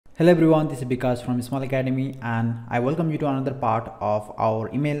Hello everyone, this is Vikas from Small Academy and I welcome you to another part of our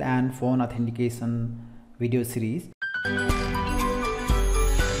email and phone authentication video series.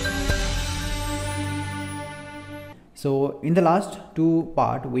 So in the last two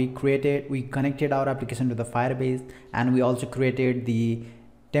parts, we connected our application to the Firebase, and we also created the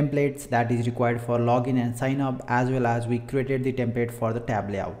templates that is required for login and sign up, as well as we created the template for the tab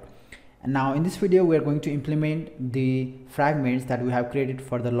layout. And now in this video we are going to implement the fragments that we have created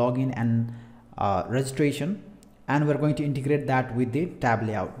for the login and registration, and we're going to integrate that with the tab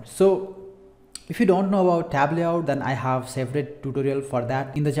layout. So if you don't know about tab layout, then I have separate tutorial for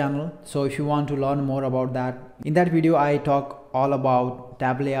that in the channel. So if you want to learn more about that, in that video I talk all about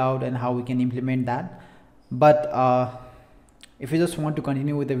tab layout and how we can implement that. But if you just want to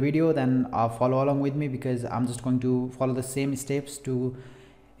continue with the video, then follow along with me, because I'm just going to follow the same steps to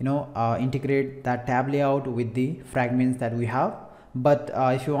integrate that tab layout with the fragments that we have. But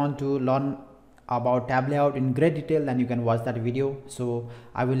if you want to learn about tab layout in great detail, then you can watch that video. So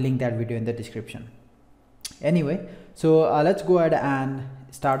I will link that video in the description. Anyway, so let's go ahead and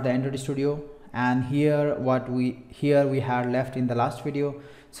start the Android Studio. And here we had left in the last video.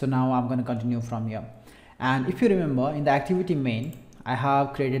 So now I'm going to continue from here. And if you remember, in the activity main, I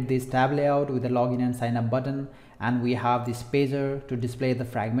have created this tab layout with the login and sign up button, and we have this pager to display the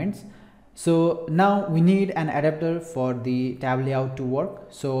fragments. So now we need an adapter for the tab layout to work.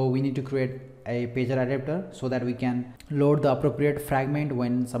 So we need to create a pager adapter so that we can load the appropriate fragment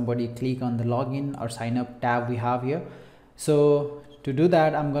when somebody click on the login or sign up tab we have here. So to do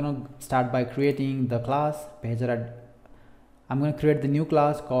that, I'm going to start by creating the class pager. I'm going to create the new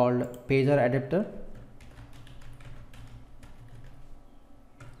class called pager adapter.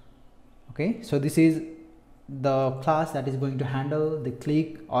 Okay, so this is the class that is going to handle the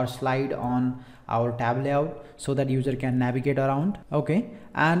click or slide on our tab layout so that user can navigate around. Okay,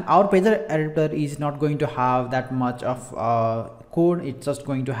 and our pager adapter is not going to have that much of code. It's just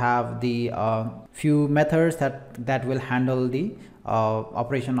going to have the few methods that will handle the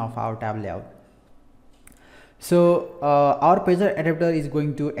operation of our tab layout. So our pager adapter is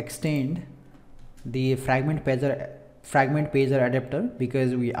going to extend the fragment pager adapter,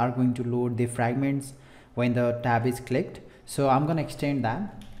 because we are going to load the fragments when the tab is clicked. So I'm going to extend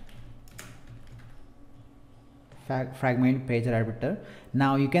that fragment pager adapter.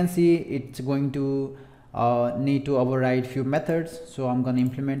 Now you can see it's going to need to override few methods. So I'm going to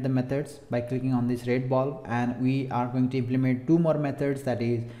implement the methods by clicking on this red ball, and we are going to implement two more methods, that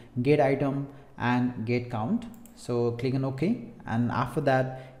is get item and get count. So click on OK, and after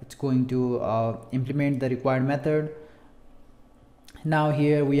that it's going to implement the required method. Now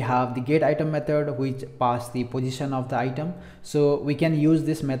here we have the get item method, which pass the position of the item. So we can use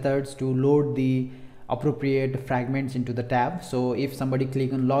these methods to load the appropriate fragments into the tab. So if somebody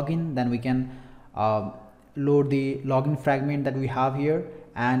click on login, then we can load the login fragment that we have here.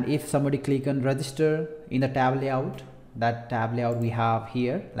 And if somebody click on register in the tab layout, that tab layout we have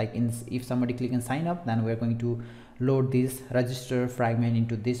here, like if somebody click on sign up, then we're going to load this register fragment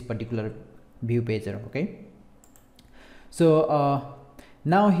into this particular view pager. Okay, so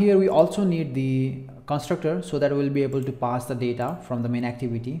now here we also need the constructor, so that we'll be able to pass the data from the main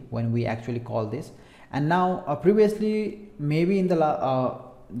activity when we actually call this. And now previously, maybe in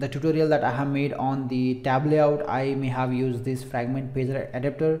the tutorial that I have made on the tab layout, I may have used this fragment pager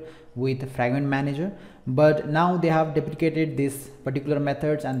adapter with fragment manager, but now they have deprecated this particular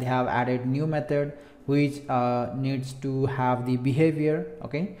methods and they have added new method which needs to have the behavior.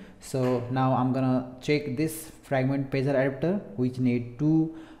 Okay, so now I'm gonna check this fragment pager adapter, which need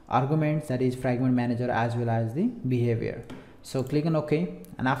two arguments, that is fragment manager as well as the behavior. So click on OK,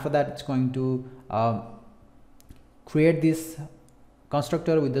 and after that it's going to create this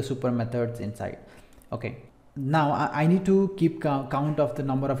constructor with the super methods inside. Okay, now I need to keep count of the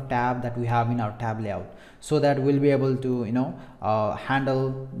number of tab that we have in our tab layout, so that we'll be able to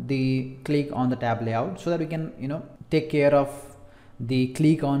handle the click on the tab layout, so that we can take care of the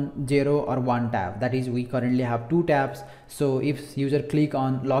click on 0 or 1 tab. That is, we currently have 2 tabs. So if user click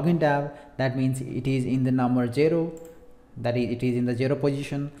on login tab, that means it is in the number 0, that is, it is in the 0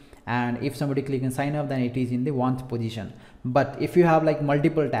 position. And if somebody click and sign up, then it is in the 1st position. But if you have like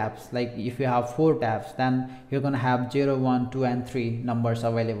multiple tabs, like if you have 4 tabs, then you're gonna have 0, 1, 2 and 3 numbers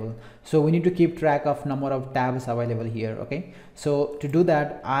available. So we need to keep track of number of tabs available here. Okay, so to do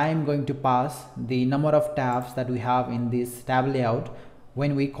that, I'm going to pass the number of tabs that we have in this tab layout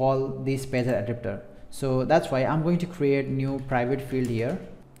when we call this pager adapter. So that's why I'm going to create new private field here,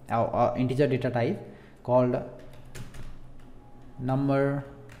 integer data type called number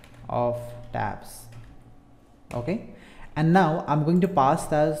of tabs. Okay, And now I'm going to pass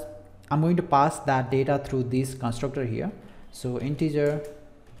that data through this constructor here. So integer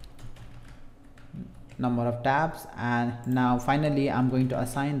number of tabs, and now finally I'm going to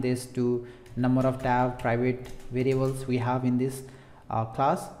assign this to number of tab private variables we have in this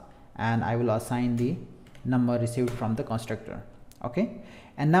class, and I will assign the number received from the constructor. Okay,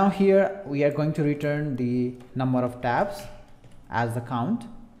 and now here we are going to return the number of tabs as the count.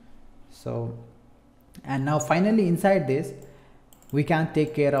 So, and now finally inside this we can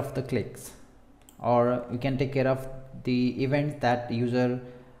take care of the clicks, or we can take care of the events that user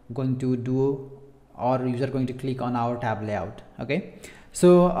going to do or user going to click on our tab layout. Okay,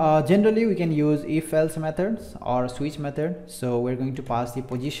 so generally we can use if else methods or switch method. So we're going to pass the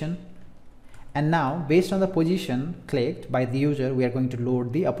position, and now based on the position clicked by the user, we are going to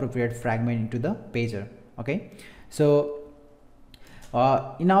load the appropriate fragment into the pager. Okay, so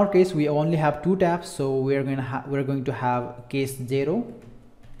in our case we only have 2 tabs, so we're going to have case 0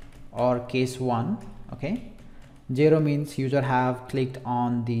 or case 1. Okay, 0 means user have clicked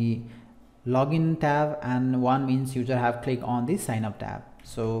on the login tab, and 1 means user have clicked on the sign up tab.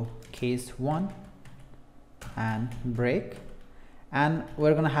 So case 1 and break, and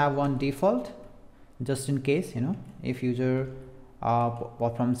we're gonna have one default just in case, you know, if user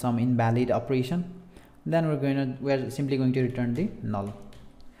perform some invalid operation, then we're simply going to return the null.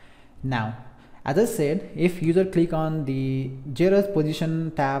 Now as I said, if user click on the 0th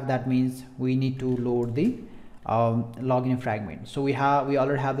position tab, that means we need to load the login fragment. So we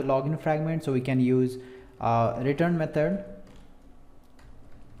already have the login fragment, so we can use return method.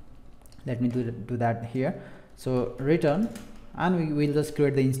 Let me do that here. So return, and we will just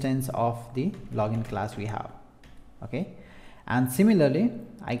create the instance of the login class we have. Okay, and similarly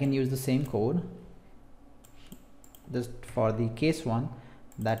I can use the same code just for the case 1,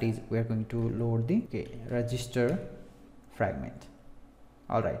 that is we're going to load the register fragment.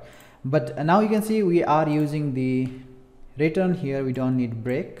 All right, but now you can see we are using the return here. We don't need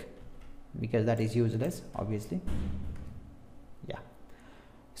break because that is useless, obviously. Yeah,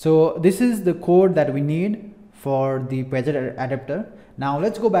 so this is the code that we need for the pager adapter. Now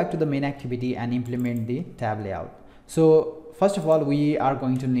let's go back to the main activity and implement the tab layout. So first of all, we are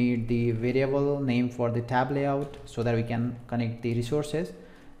going to need the variable name for the tab layout so that we can connect the resources.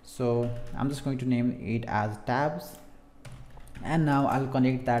 So I'm just going to name it as tabs, and now I'll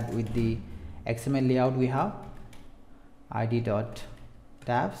connect that with the XML layout we have,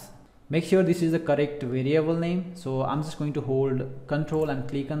 id.tabs. Make sure this is the correct variable name. So I'm just going to hold control and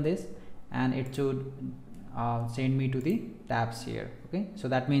click on this, and it should send me to the tabs here. Okay, so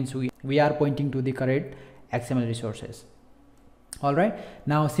that means we are pointing to the correct XML resources. All right,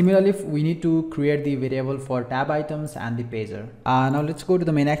 now similarly we need to create the variable for tab items and the pager. Now let's go to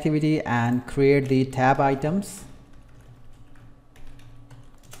the main activity and create the tab items.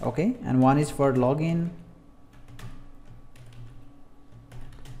 Okay, and one is for login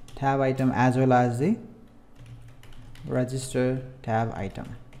tab item as well as the register tab item.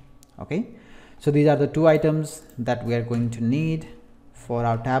 Okay, so these are the 2 items that we are going to need for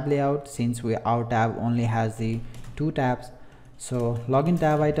our tab layout, since our tab only has the 2 tabs. So login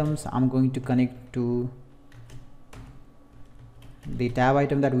tab items, I'm going to connect to the tab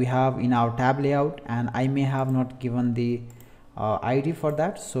item that we have in our tab layout, and I may have not given the ID for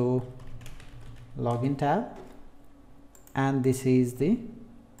that. So login tab, and this is the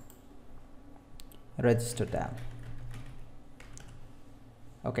register tab.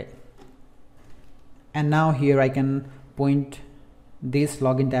 Okay, and now here I can point this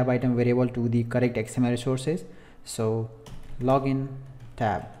login tab item variable to the correct XML resources. So login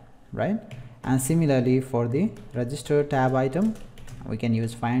tab, right? And similarly for the register tab item, we can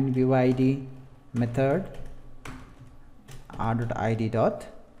use find view ID method r.id dot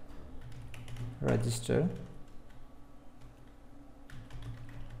register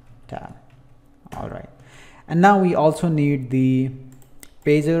tab. All right, and now we also need the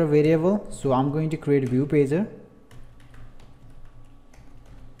pager variable. So I'm going to create view pager.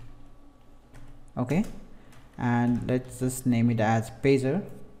 Okay, and let's just name it as pager.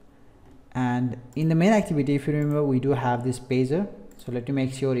 And in the main activity, if you remember, we do have this pager. So let me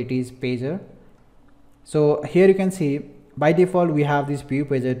make sure it is pager. So here you can see by default we have this view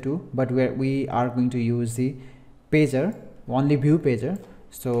pager too, but we are going to use the pager, only view pager.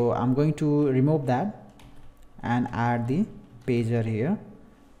 So I'm going to remove that and add the pager here,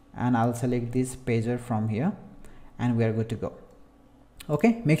 and I'll select this pager from here, and we are good to go.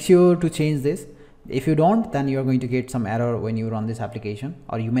 Okay, make sure to change this. If you don't, then you're going to get some error when you run this application,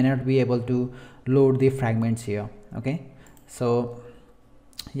 or you may not be able to load the fragments here. Okay, so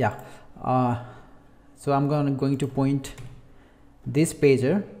yeah, so I'm going to point this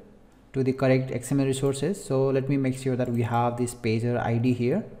pager to the correct XML resources. So let me make sure that we have this pager ID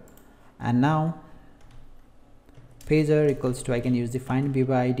here, and now pager equals to, I can use the find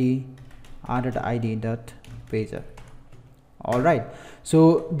view ID r.id dot pager. All right,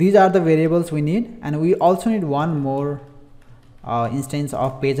 so these are the variables we need, and we also need one more instance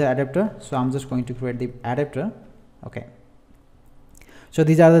of pager adapter. So I'm just going to create the adapter. Okay, so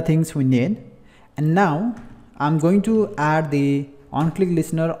these are the things we need, and now I'm going to add the on-click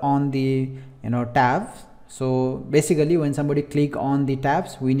listener on the tabs. So basically, when somebody click on the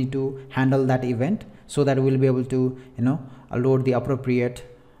tabs, we need to handle that event so that we'll be able to load the appropriate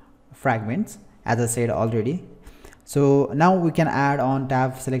fragments, as I said already. So now we can add on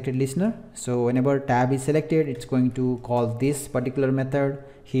tab selected listener. So whenever tab is selected, it's going to call this particular method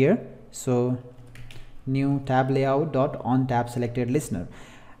here. So new TabLayout dot on tab selected listener,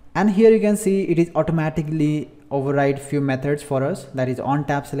 and here you can see it is automatically override few methods for us, that is on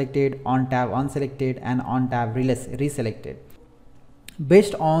tab selected, on tab unselected, and on tab reselected.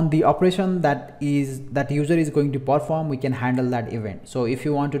 Based on the operation that user is going to perform, we can handle that event. So if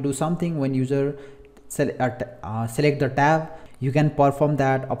you want to do something when user select the tab, you can perform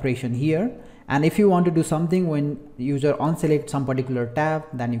that operation here, and if you want to do something when user unselect some particular tab,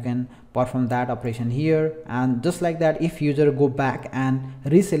 then you can perform that operation here. And just like that, if user go back and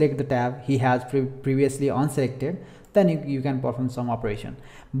reselect the tab he has previously unselected, then you can perform some operation.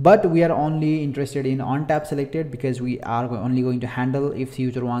 But we are only interested in on tab selected because we are only going to handle if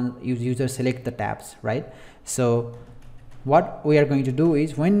user select the tabs, right? So what we are going to do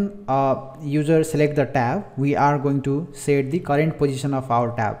is, when user select the tab, we are going to set the current position of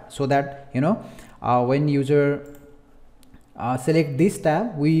our tab, so that when user select this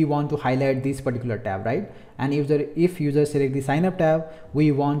tab, we want to highlight this particular tab, right? And if user select the sign up tab,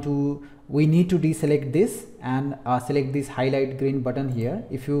 we need to deselect this and select this highlight green button here.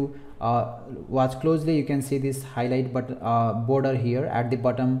 If you watch closely, you can see this highlight button border here at the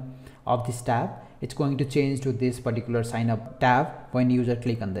bottom of this tab. It's going to change to this particular sign up tab when user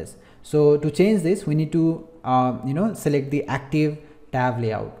click on this. So to change this, we need to select the active tab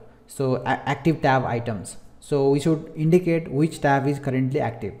layout, so active tab items. So we should indicate which tab is currently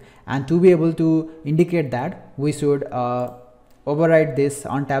active, and to be able to indicate that, we should override this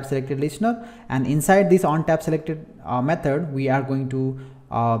on tab selected listener, and inside this on tab selected method, we are going to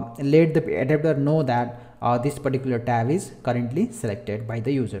let the adapter know that this particular tab is currently selected by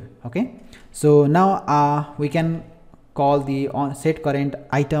the user. Okay, so now we can call the set current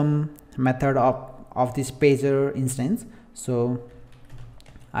item method of this pager instance. So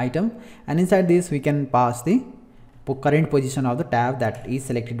item, and inside this we can pass the current position of the tab that is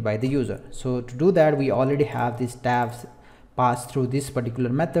selected by the user. So to do that, we already have these tabs passed through this particular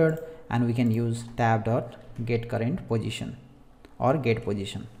method, and we can use tab dot get current position or get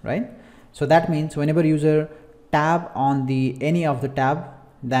position, right? So that means whenever user tab on any of the tab,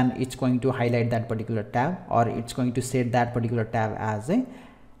 then it's going to highlight that particular tab, or it's going to set that particular tab as a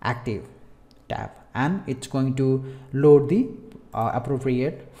active tab, and it's going to load the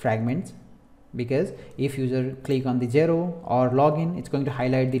appropriate fragments, because if user click on the 0 or login, it's going to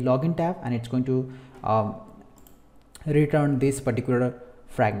highlight the login tab, and it's going to return this particular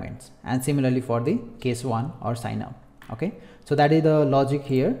fragments. And similarly for the case 1 or sign up. Okay, so that is the logic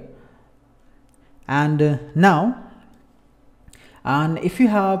here. And now, and if you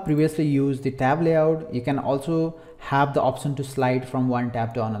have previously used the tab layout, you can also have the option to slide from one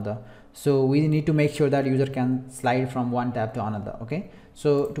tab to another. So we need to make sure that user can slide from one tab to another. Okay,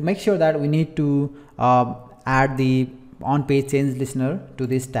 so to make sure that, we need to add the on page change listener to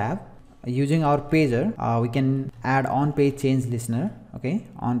this tab. Using our pager, we can add on page change listener. Okay,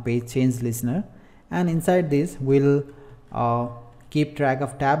 on page change listener, and inside this we'll keep track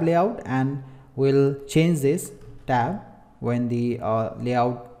of tab layout, and we'll change this tab when the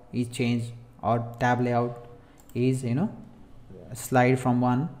layout is changed, or tab layout is slide from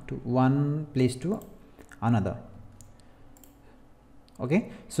one place to another.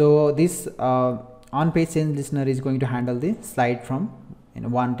 Okay, so this on page change listener is going to handle the slide from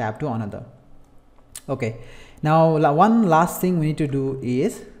one tab to another. Okay, now one last thing we need to do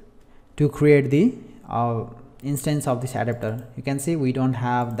is to create the instance of this adapter. You can see we don't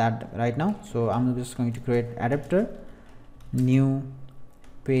have that right now, so I'm just going to create adapter, new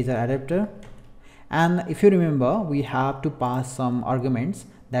pager adapter. And if you remember, we have to pass some arguments,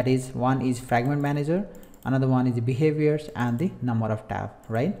 that is, one is fragment manager, another one is the behaviors, and the number of tab,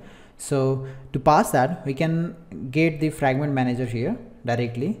 right? So to pass that, we can get the fragment manager here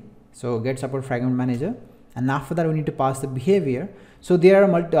directly. So get support fragment manager, and after that we need to pass the behavior. So there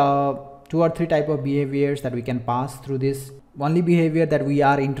are 2 or 3 type of behaviors that we can pass through this only behavior that we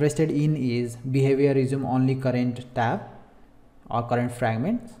are interested in is behavior resume only current tab or current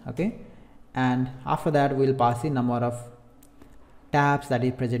fragments. Okay, and after that we'll pass the number of tabs that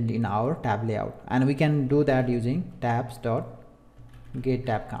is present in our tab layout, and we can do that using tabs dot get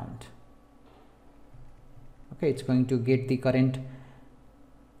tab count. Okay, it's going to get the current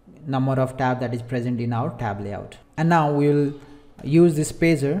number of tab that is present in our tab layout. And now we'll use this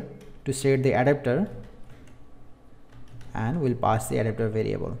pager to set the adapter, and we'll pass the adapter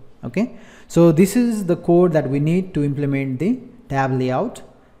variable. Okay, so this is the code that we need to implement the tab layout.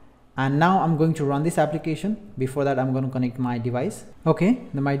 And now I'm going to run this application. Before that, I'm going to connect my device. Okay,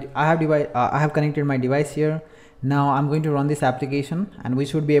 I have connected my device here. Now I'm going to run this application, and we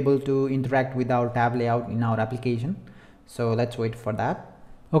should be able to interact with our tab layout in our application. So let's wait for that.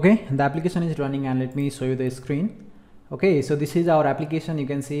 Okay, the application is running, and let me show you the screen. Okay, so this is our application. You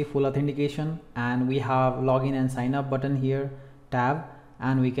can see full authentication, and we have login and sign up button here, tab,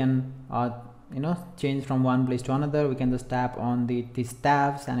 and we can change from one place to another. We can just tap on these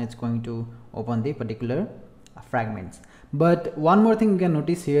tabs, and it's going to open the particular fragments. But one more thing you can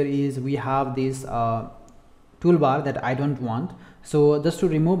notice here is we have this toolbar that I don't want. So just to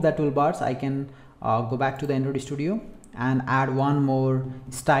remove that toolbars, I can go back to the Android Studio and add one more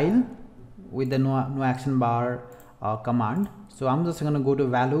style with the no action bar command. So I'm just going to go to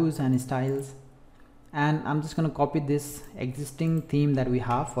values and styles, and I'm just going to copy this existing theme that we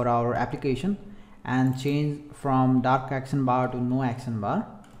have for our application and change from dark action bar to no action bar.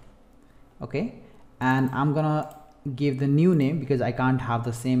 Okay, and I'm gonna give the new name because I can't have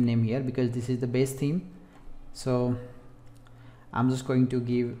the same name here because this is the base theme. So I'm just going to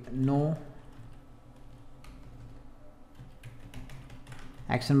give no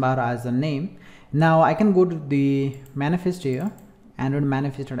action bar as the name. Now I can go to the manifest here, Android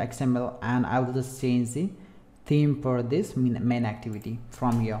manifest.xml, and I will just change the theme for this main activity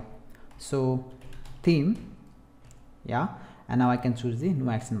from here. So theme, yeah, and now I can choose the no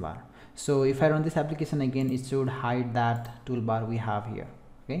action bar. So if I run this application again, it should hide that toolbar we have here.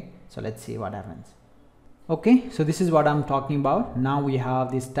 Okay, so let's see what happens. Okay, so this is what I'm talking about. Now we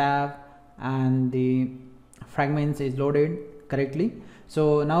have this tab and the fragments is loaded correctly.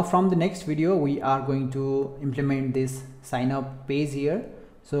 So now from the next video, we are going to implement this sign up page here.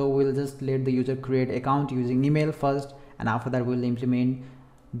 So we'll just let the user create account using email first, and after that we'll implement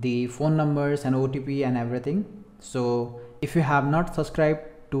the phone numbers and OTP and everything. So if you have not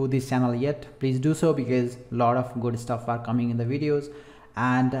subscribed to this channel yet, please do so because a lot of good stuff are coming in the videos,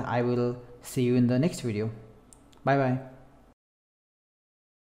 and I will see you in the next video. Bye bye.